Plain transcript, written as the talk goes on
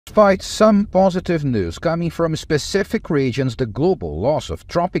Despite some positive news coming from specific regions, the global loss of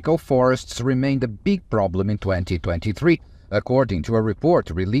tropical forests remained a big problem in 2023. According to a report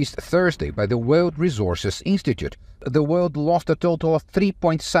released Thursday by the World Resources Institute, the world lost a total of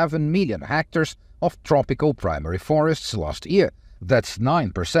 3.7 million hectares of tropical primary forests last year. That's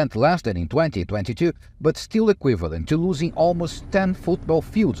 9% less than in 2022, but still equivalent to losing almost 10 football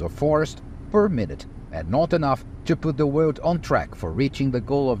fields of forest per minute, and not enough to put the world on track for reaching the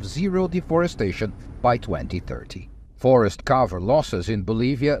goal of zero deforestation by 2030. Forest cover losses in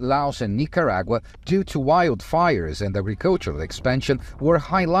Bolivia, Laos and Nicaragua due to wildfires and agricultural expansion were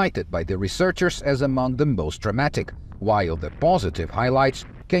highlighted by the researchers as among the most dramatic, while the positive highlights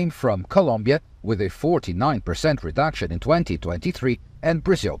came from Colombia with a 49% reduction in 2023 and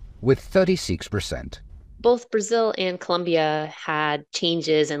Brazil with 36%. Both Brazil and Colombia had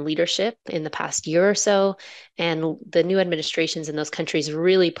changes in leadership in the past year or so, and the new administrations in those countries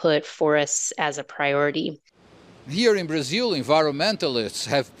really put forests as a priority. Here in Brazil, environmentalists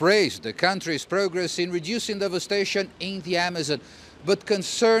have praised the country's progress in reducing devastation in the Amazon, but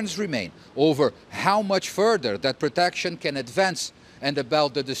concerns remain over how much further that protection can advance and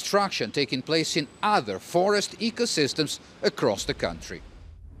about the destruction taking place in other forest ecosystems across the country.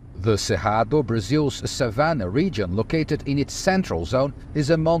 The Cerrado, Brazil's savanna region located in its central zone, is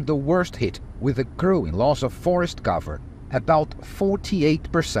among the worst hit, with a growing loss of forest cover, about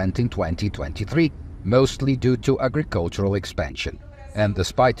 48% in 2023, mostly due to agricultural expansion. And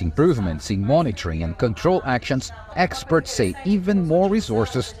despite improvements in monitoring and control actions, experts say even more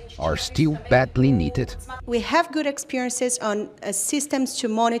resources are still badly needed. We have good experiences on systems to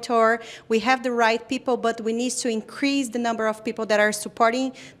monitor. We have the right people, but we need to increase the number of people that are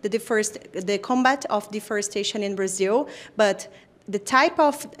supporting the combat of deforestation in Brazil. But the type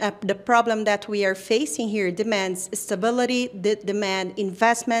of the problem that we are facing here demands stability, demand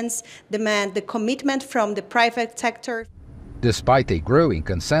investments, demand the commitment from the private sector. Despite a growing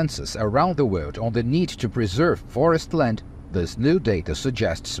consensus around the world on the need to preserve forest land, this new data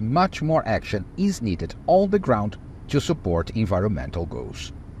suggests much more action is needed on the ground to support environmental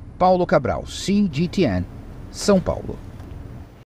goals. Paulo Cabral, CGTN, São Paulo.